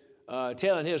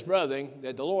telling his brethren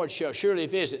that the Lord shall surely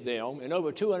visit them, and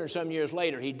over 200-some years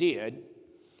later he did.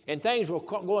 And things were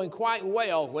going quite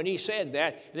well when he said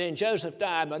that. And then Joseph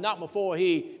died, but not before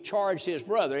he charged his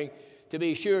brethren to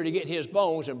be sure to get his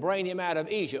bones and bring him out of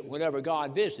Egypt whenever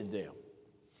God visited them.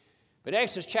 But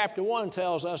Exodus chapter 1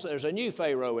 tells us there's a new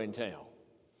Pharaoh in town.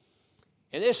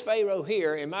 And this Pharaoh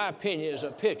here, in my opinion, is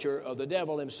a picture of the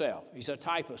devil himself. He's a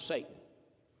type of Satan.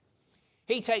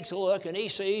 He takes a look and he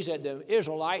sees that the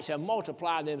Israelites have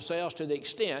multiplied themselves to the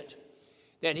extent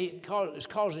that it's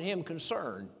causing him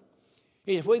concern.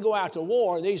 If we go out to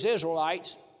war, these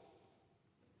Israelites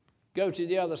go to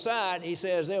the other side, he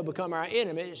says they'll become our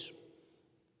enemies.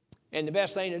 And the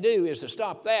best thing to do is to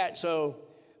stop that. So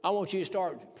I want you to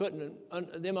start putting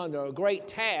them under a great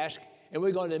task, and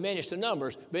we're going to diminish the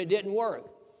numbers. But it didn't work.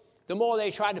 The more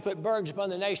they tried to put burdens upon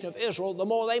the nation of Israel, the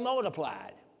more they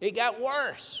multiplied. It got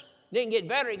worse. It didn't get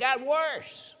better, it got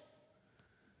worse.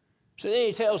 So then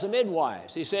he tells the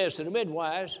midwives. He says to the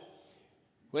midwives,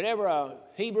 whenever a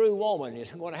Hebrew woman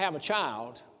is going to have a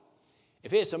child,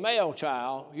 if it's a male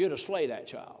child, you're to slay that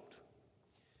child.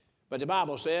 But the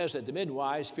Bible says that the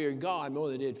midwives feared God more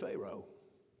than they did Pharaoh.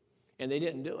 And they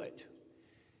didn't do it.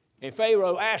 And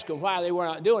Pharaoh asked them why they were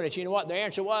not doing it. You know what the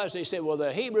answer was? They said, well,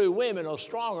 the Hebrew women are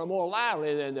stronger, more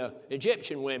lively than the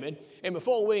Egyptian women. And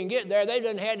before we can get there, they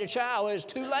done had the child. It's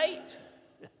too late.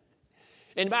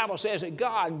 And the Bible says that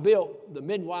God built the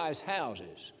midwives'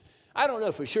 houses. I don't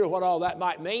know for sure what all that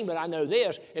might mean, but I know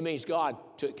this. It means God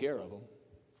took care of them.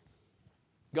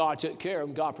 God took care of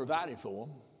them. God provided for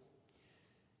them.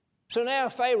 So now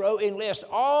Pharaoh enlists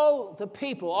all the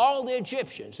people, all the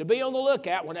Egyptians, to be on the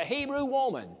lookout when a Hebrew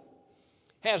woman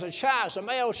has a child, it's a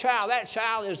male child, that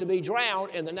child is to be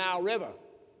drowned in the Nile River.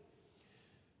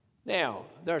 Now,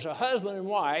 there's a husband and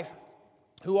wife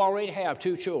who already have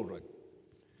 2 children.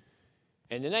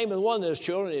 And the name of one of those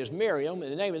children is Miriam,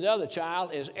 and the name of the other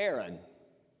child is Aaron.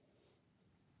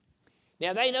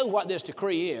 Now, they know what this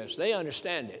decree is. They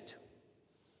understand it.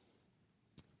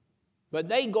 But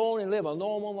they go on and live a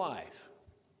normal life.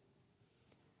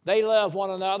 They love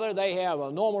one another. They have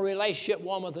a normal relationship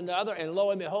one with another, and lo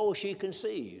and behold, she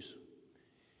conceives.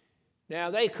 Now,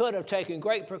 they could have taken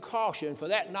great precaution for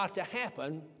that not to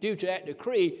happen due to that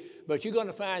decree, but you're going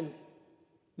to find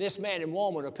this man and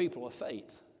woman are people of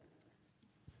faith.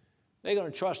 They're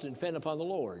going to trust and depend upon the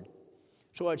Lord.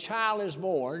 So a child is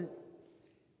born,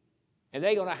 and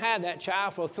they're going to have that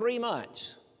child for 3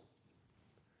 months.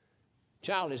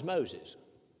 Child is Moses.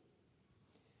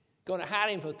 Going to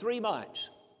hide him for 3 months.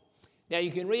 Now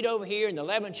you can read over here in the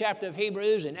 11th chapter of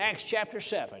Hebrews in Acts chapter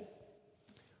 7,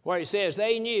 where it says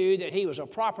they knew that he was a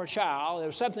proper child. There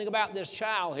was something about this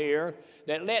child here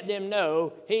that let them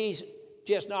know he's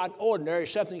just not ordinary,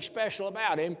 something special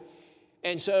about him.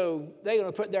 And so they're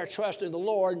going to put their trust in the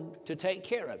Lord to take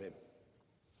care of him.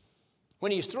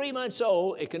 When he's 3 months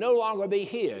old, it can no longer be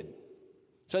hid.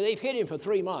 So they've hid him for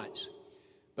 3 months.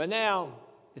 But now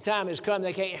the time has come,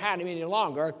 they can't hide him any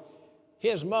longer.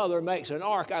 His mother makes an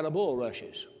ark out of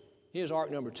bulrushes. Here's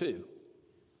ark number 2.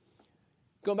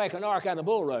 Go make an ark out of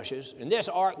bulrushes, and this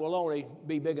ark will only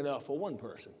be big enough for 1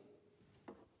 person.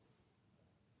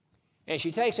 And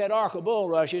she takes that ark of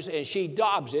bulrushes and she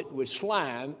daubs it with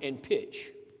slime and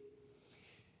pitch.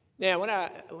 Now, when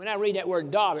I read that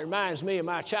word daub, it reminds me of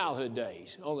my childhood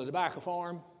days on the tobacco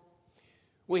farm.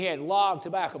 We had log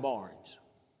tobacco barns.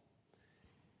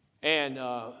 And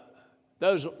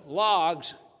those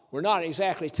logs were not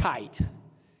exactly tight.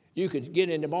 You could get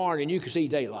in the barn and you could see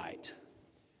daylight.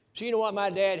 So you know what my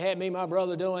dad had me and my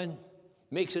brother doing?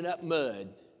 Mixing up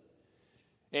mud.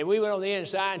 And we went on the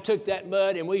inside and took that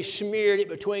mud and we smeared it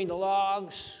between the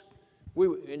logs.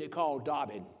 And it's called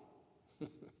daubing.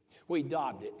 We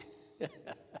daubed it.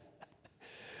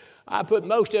 I put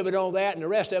most of it on that, and the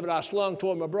rest of it I slung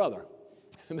toward my brother.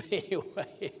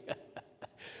 Anyway,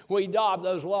 we daubed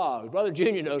those logs. Brother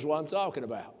Junior knows what I'm talking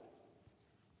about.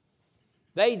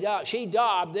 She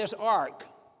daubed this ark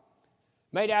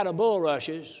made out of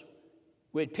bulrushes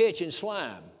with pitch and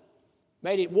slime,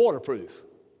 made it waterproof.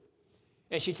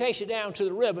 And she takes it down to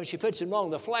the river, and she puts it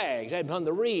among the flags, among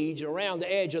the reeds around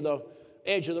the edge of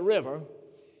the river.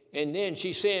 And then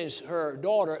she sends her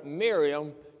daughter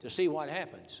Miriam to see what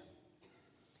happens.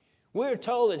 We're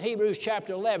told in Hebrews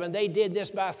chapter 11 they did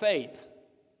this by faith.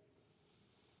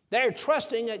 They're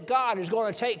trusting that God is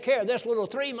going to take care of this little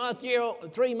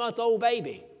three-month-old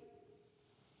baby.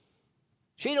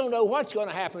 She don't know what's going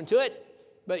to happen to it,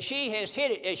 but she has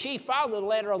hit it. And she followed the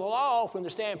letter of the law from the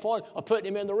standpoint of putting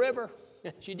him in the river.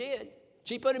 She did.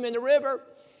 She put him in the river,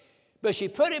 but she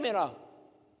put him in an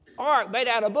ark made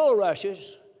out of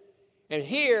bulrushes. And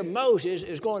here Moses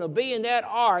is going to be in that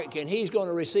ark, and he's going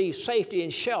to receive safety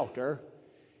and shelter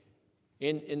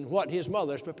in what his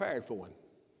mother has prepared for him.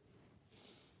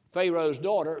 Pharaoh's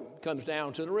daughter comes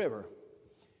down to the river.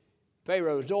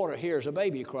 Pharaoh's daughter hears a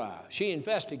baby cry. She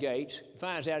investigates,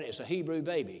 finds out it's a Hebrew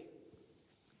baby.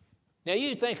 Now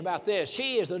you think about this.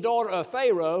 She is the daughter of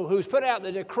Pharaoh, who's put out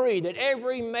the decree that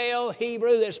every male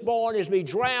Hebrew that's born is to be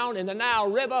drowned in the Nile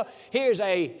River. Here's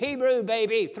a Hebrew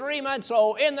baby, 3 months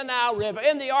old, in the Nile River,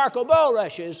 in the ark of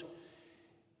bulrushes.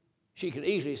 She could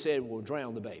easily say, "We'll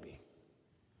drown the baby."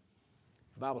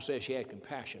 The Bible says she had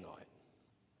compassion on it.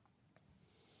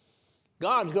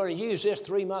 God's going to use this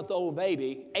 3-month-old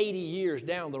baby 80 years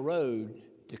down the road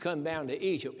to come down to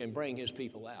Egypt and bring his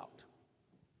people out.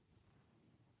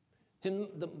 And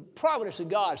the providence of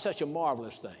God is such a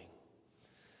marvelous thing.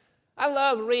 I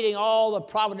love reading all the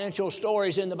providential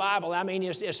stories in the Bible. I mean,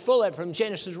 it's full of it from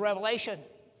Genesis to Revelation.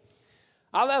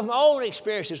 I love my own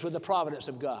experiences with the providence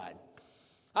of God.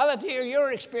 I love to hear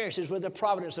your experiences with the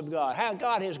providence of God, how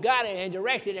God has guided and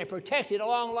directed and protected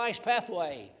along life's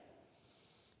pathway.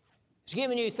 He's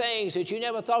given you things that you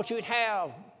never thought you'd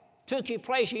have, took you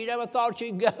places you never thought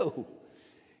you'd go.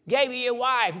 Gave you your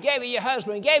wife, gave you your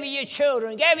husband, gave you your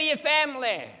children, gave you your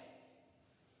family.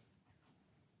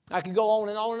 I could go on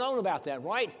and on and on about that,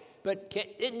 right? But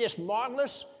isn't this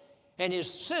marvelous? And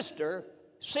his sister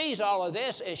sees all of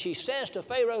this, and she says to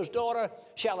Pharaoh's daughter,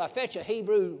 "Shall I fetch a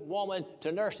Hebrew woman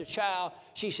to nurse the child?"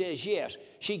 She says yes.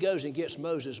 She goes and gets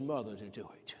Moses' mother to do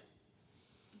it.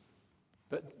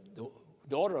 But the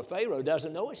daughter of Pharaoh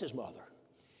doesn't know it's his mother.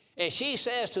 And she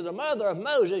says to the mother of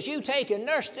Moses, "You take and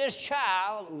nurse this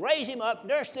child, raise him up,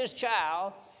 nurse this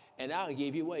child, and I'll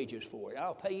give you wages for it.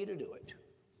 I'll pay you to do it."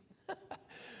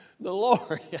 The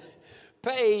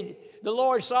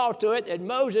Lord saw to it that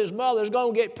Moses' mother's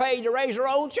going to get paid to raise her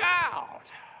own child.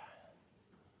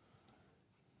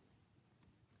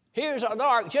 Here's an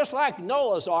ark, just like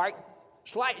Noah's ark,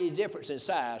 slightly different in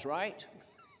size, right?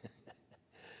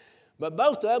 But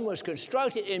both of them was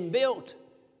constructed and built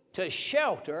to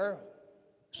shelter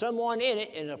someone in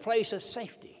it in a place of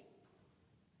safety.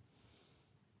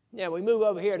 Now we move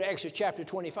over here to Exodus chapter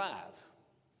 25.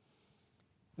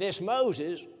 This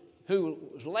Moses, who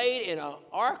was laid in an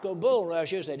ark of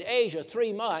bulrushes at the age of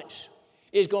 3 months,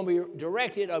 is going to be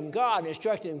directed of God,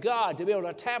 instructing God to build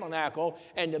a tabernacle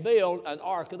and to build an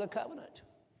ark of the covenant.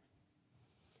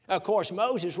 Of course,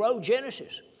 Moses wrote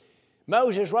Genesis.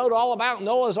 Moses wrote all about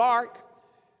Noah's ark.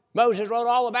 Moses wrote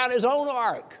all about his own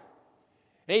ark.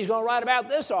 And he's going to write about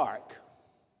this ark.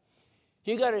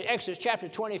 You go to Exodus chapter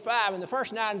 25, and the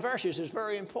first 9 verses is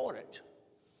very important.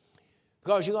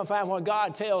 Because you're going to find when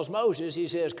God tells Moses, he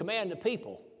says, "Command the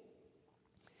people."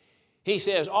 He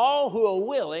says, "All who are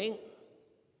willing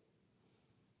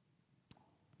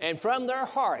and from their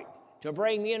heart to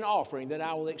bring me an offering that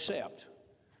I will accept."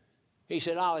 He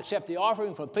said, "I'll accept the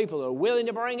offering from people who are willing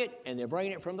to bring it, and they're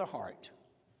bringing it from their heart."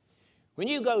 When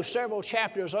you go several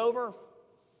chapters over,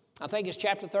 I think it's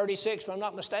chapter 36, if I'm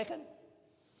not mistaken,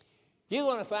 you're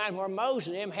going to find where Moses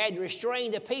and them had to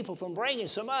restrain the people from bringing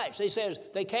so much. He says,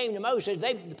 they came to Moses,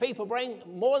 the people bring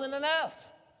more than enough.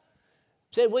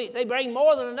 He said, they bring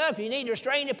more than enough. You need to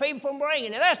restrain the people from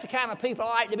bringing. And that's the kind of people I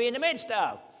like to be in the midst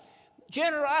of.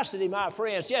 Generosity, my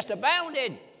friends, just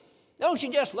abounded. Don't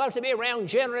you just love to be around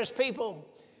generous people,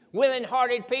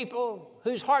 willing-hearted people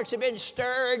whose hearts have been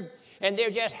stirred, and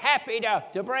they're just happy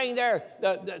to bring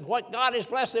what God has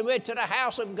blessed them with to the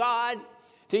house of God,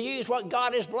 to use what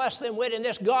God has blessed them with in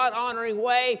this God-honoring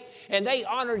way. And they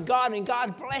honored God, and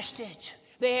God blessed it.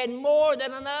 They had more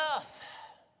than enough.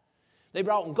 They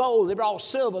brought gold, they brought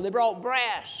silver, they brought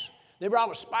brass, they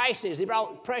brought spices, they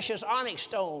brought precious onyx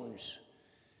stones.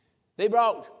 They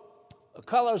brought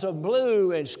colors of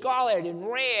blue and scarlet and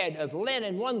red, of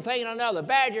linen, one thing and another,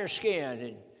 badger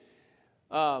skin,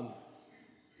 and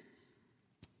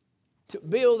to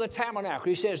build the tabernacle.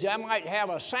 He says, I might have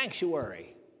a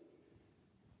sanctuary.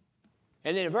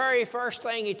 And then the very first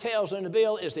thing he tells them to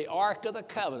build is the Ark of the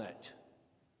Covenant.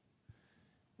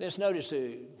 Let's notice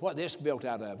what this is built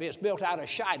out of. It's built out of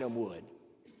shittim wood.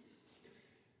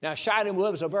 Now, shittim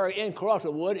wood is a very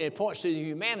incorruptible wood, and it points to the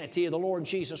humanity of the Lord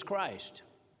Jesus Christ.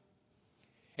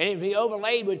 And it would be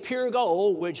overlaid with pure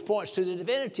gold, which points to the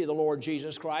divinity of the Lord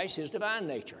Jesus Christ, his divine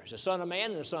nature, as the Son of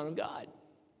Man and the Son of God.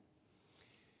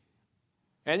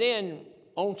 And then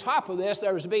on top of this,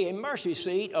 there was to be a mercy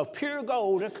seat of pure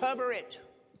gold to cover it.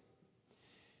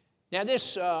 Now,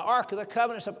 this Ark of the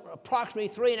Covenant is approximately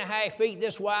 3.5 feet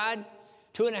this wide,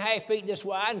 2.5 feet this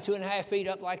wide, and 2.5 feet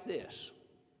up like this.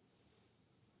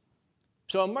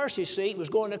 So a mercy seat was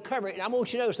going to cover it. And I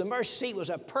want you to notice the mercy seat was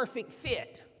a perfect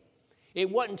fit. It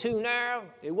wasn't too narrow.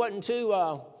 It wasn't too,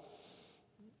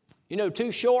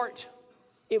 too short.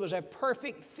 It was a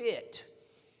perfect fit.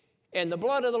 And the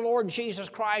blood of the Lord Jesus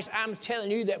Christ, I'm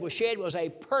telling you, that was shed was a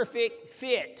perfect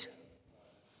fit.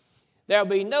 There'll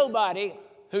be nobody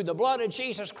who the blood of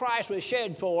Jesus Christ was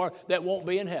shed for that won't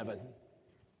be in heaven.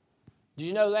 Did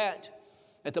you know that?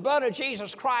 That the blood of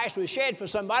Jesus Christ was shed for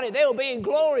somebody, they'll be in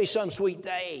glory some sweet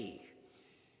day.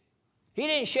 He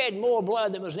didn't shed more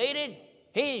blood than was needed.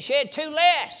 He didn't shed too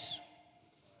less.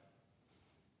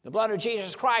 The blood of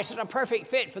Jesus Christ is a perfect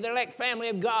fit for the elect family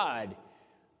of God.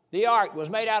 The ark was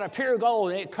made out of pure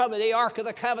gold, and it covered the Ark of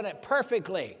the Covenant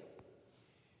perfectly.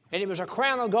 And it was a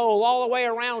crown of gold all the way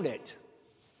around it.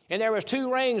 And there was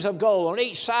 2 rings of gold on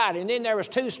each side, and then there was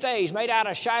 2 staves made out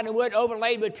of shittim wood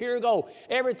overlaid with pure gold.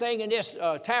 Everything in this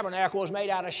tabernacle was made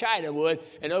out of shittim wood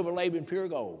and overlaid with pure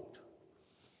gold.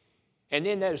 And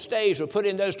then those staves were put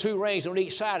in those 2 rings on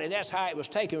each side, and that's how it was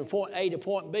taken from point A to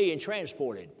point B and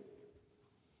transported.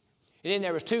 And then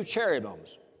there was 2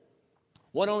 cherubims,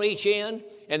 one on each end,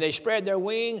 and they spread their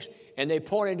wings, and they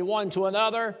pointed one to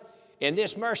another. And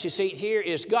this mercy seat here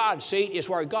is God's seat. It's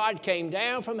where God came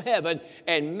down from heaven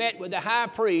and met with the high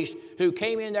priest who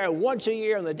came in there once a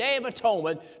year on the Day of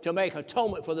Atonement to make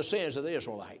atonement for the sins of the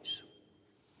Israelites.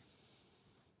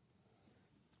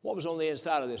 What was on the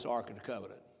inside of this Ark of the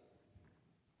Covenant?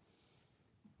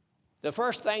 The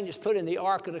first thing that's put in the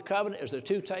Ark of the Covenant is the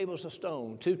 2 tables of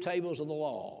stone, 2 tables of the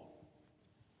law.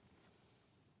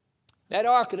 That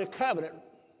Ark of the Covenant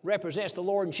represents the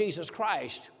Lord Jesus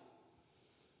Christ,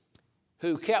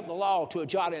 who kept the law to a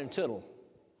jot and tittle.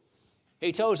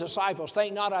 He told his disciples,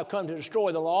 think not I've come to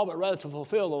destroy the law, but rather to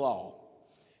fulfill the law.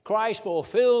 Christ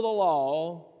fulfilled the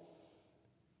law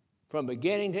from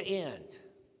beginning to end.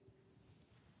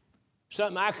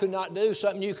 Something I could not do,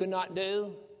 something you could not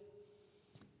do.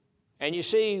 And you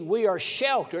see, we are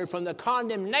sheltered from the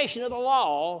condemnation of the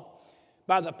law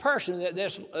by the person that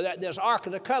this Ark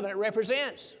of the Covenant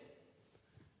represents.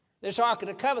 This Ark of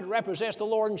the Covenant represents the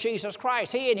Lord Jesus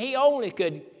Christ. He and He only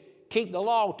could keep the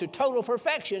law to total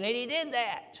perfection, and He did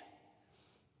that.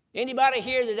 Anybody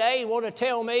here today want to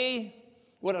tell me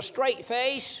with a straight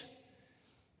face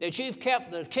that you've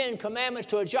kept the 10 Commandments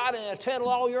to a jot and a tittle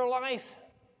all your life?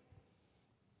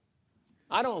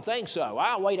 I don't think so.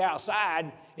 I'll wait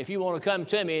outside if you want to come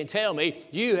to me and tell me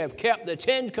you have kept the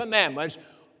 10 Commandments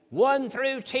 1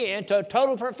 through 10 to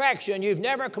total perfection. You've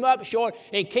never come up short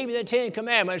in keeping the 10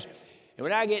 Commandments. And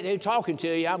when I get through talking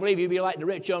to you, I believe you'll be like the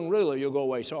rich young ruler. You'll go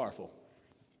away sorrowful.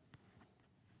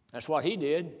 That's what he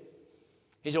did.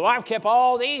 He said, well, I've kept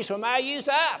all these from my youth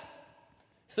up.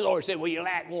 The Lord said, well, you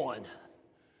lack one.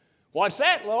 What's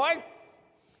that, Lord?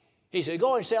 He said,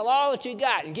 go and sell all that you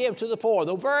got and give to the poor.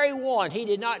 The very one he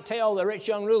did not tell the rich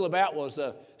young ruler about was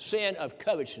the sin of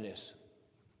covetousness.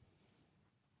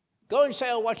 Go and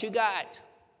sell what you got.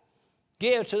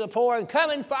 Give to the poor and come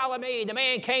and follow me. The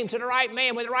man came to the right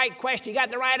man with the right question. He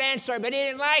got the right answer, but he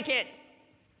didn't like it.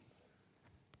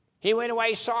 He went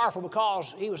away sorrowful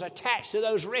because he was attached to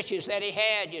those riches that he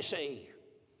had, you see.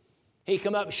 He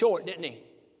come up short, didn't he?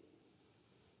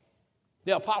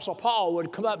 The Apostle Paul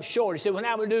would come up short. He said, when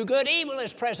I would do good, evil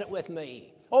is present with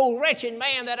me. Oh, wretched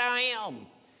man that I am.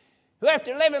 Who hath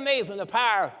delivered me from the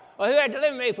power, or who hath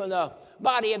delivered me from the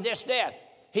body of this death?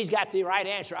 He's got the right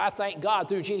answer. I thank God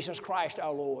through Jesus Christ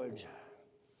our Lord.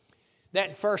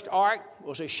 That first ark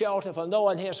was a shelter for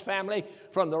Noah and his family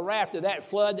from the wrath of that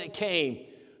flood that came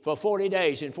for 40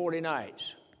 days and 40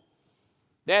 nights.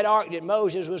 That ark that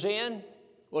Moses was in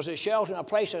was a shelter and a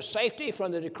place of safety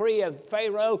from the decree of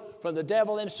Pharaoh, from the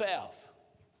devil himself.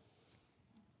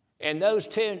 And those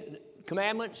 10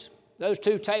 commandments, those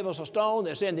 2 tables of stone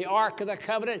that's in the Ark of the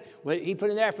Covenant, he put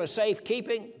in there for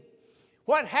safekeeping.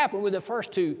 What happened with the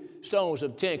first 2 stones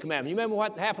of the 10 commandments? You remember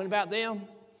what happened about them?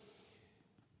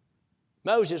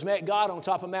 Moses met God on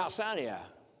top of Mount Sinai.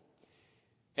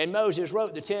 And God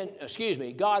wrote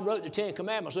the 10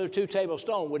 commandments, those 2 tables of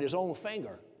stone, with his own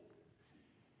finger.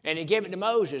 And he gave it to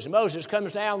Moses. And Moses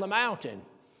comes down the mountain.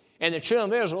 And the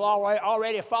children of Israel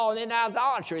already fallen into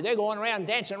idolatry. They're going around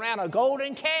dancing around a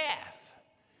golden calf.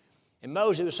 And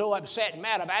Moses was so upset and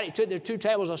mad about it, he took the 2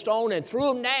 tables of stone and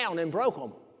threw them down and broke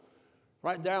them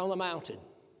right there on the mountain.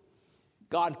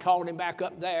 God called him back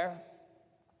up there,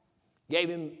 gave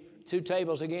him 2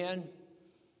 tables again.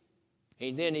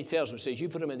 And then he tells him, says, you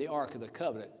put them in the Ark of the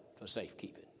Covenant for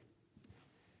safekeeping.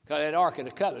 Because that Ark of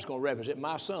the Covenant is going to represent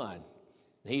my son.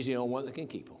 And he's the only one that can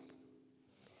keep them.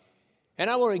 And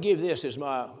I want to give this as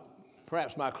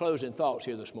perhaps my closing thoughts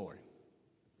here this morning.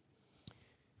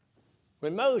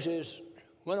 When Moses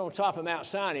went on top of Mount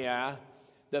Sinai,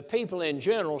 the people in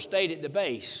general stayed at the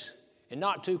base and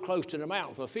not too close to the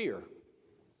mountain for fear.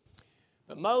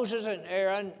 But Moses and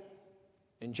Aaron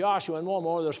and Joshua and one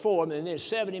more, there's 4 of them, and then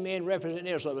 70 men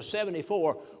representing Israel. The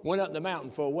 74 went up the mountain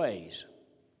for a ways.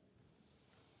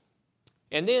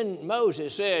 And then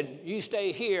Moses said, you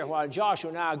stay here while Joshua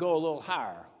and I go a little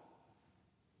higher.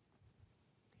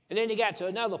 And then he got to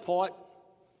another point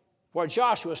where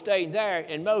Joshua stayed there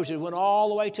and Moses went all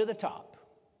the way to the top.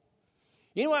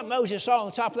 You know what Moses saw on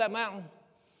the top of that mountain?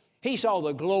 He saw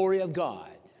the glory of God.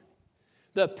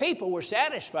 The people were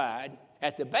satisfied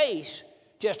at the base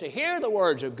just to hear the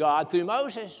words of God through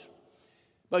Moses.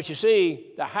 But you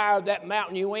see, the higher up that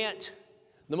mountain you went,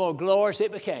 the more glorious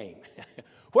it became.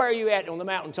 Where are you at on the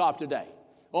mountaintop today?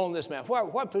 On this mountain?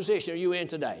 What position are you in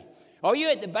today? Are you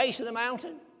at the base of the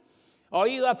mountain? Are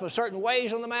you up a certain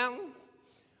ways on the mountain?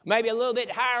 Maybe a little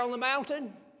bit higher on the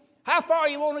mountain? How far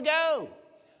you want to go?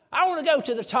 I want to go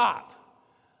to the top.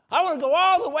 I want to go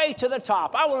all the way to the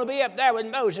top. I want to be up there with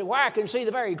Moses where I can see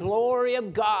the very glory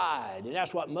of God. And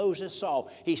that's what Moses saw.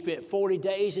 He spent 40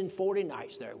 days and 40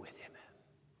 nights there with him.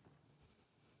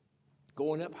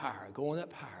 Going up higher, going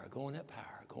up higher, going up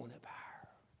higher, going up higher.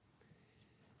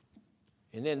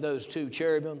 And then those 2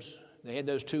 cherubims, they had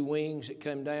those 2 wings that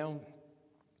come down.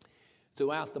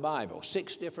 Throughout the Bible,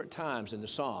 6 different times in the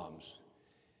Psalms,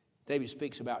 David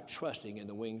speaks about trusting in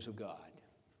the wings of God.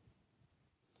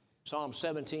 Psalm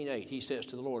 17:8, he says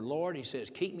to the Lord, Lord, he says,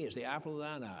 keep me as the apple of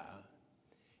thine eye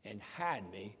and hide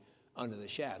me under the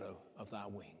shadow of thy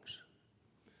wings.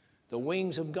 The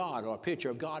wings of God are a picture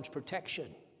of God's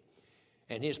protection.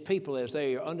 And his people, as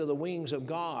they are under the wings of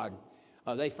God,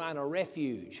 they find a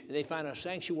refuge. They find a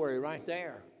sanctuary right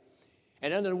there.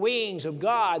 And under the wings of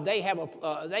God, they have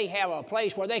a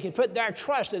place where they can put their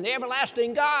trust in the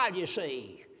everlasting God, you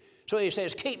see. So he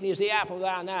says, keep me as the apple of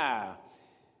thine eye.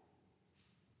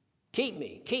 Keep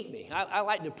me, keep me. I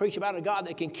like to preach about a God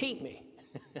that can keep me.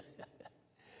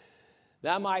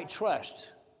 That I might trust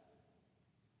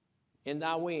in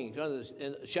thy wings,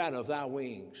 in the shadow of thy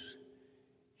wings.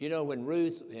 You know, when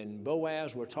Ruth and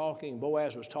Boaz were talking,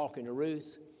 Boaz was talking to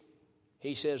Ruth.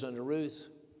 He says unto Ruth,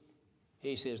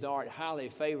 he says, thou art highly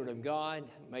favored of God.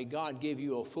 May God give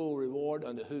you a full reward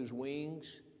under whose wings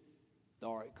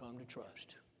thou art come to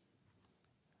trust.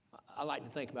 I like to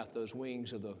think about those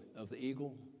wings of the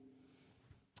eagle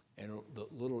and the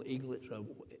little eaglets,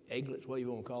 what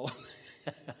you want to call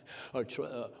them, or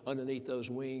underneath those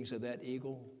wings of that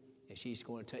eagle, and she's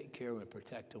going to take care of and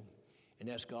protect them. And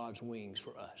that's God's wings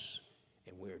for us,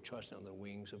 and we're trusting on the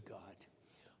wings of God.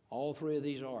 All 3 of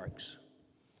these arks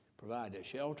provide a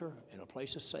shelter and a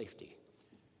place of safety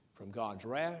from God's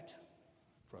wrath,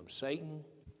 from Satan,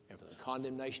 and from the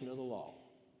condemnation of the law.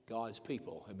 God's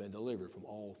people have been delivered from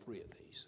all 3 of these.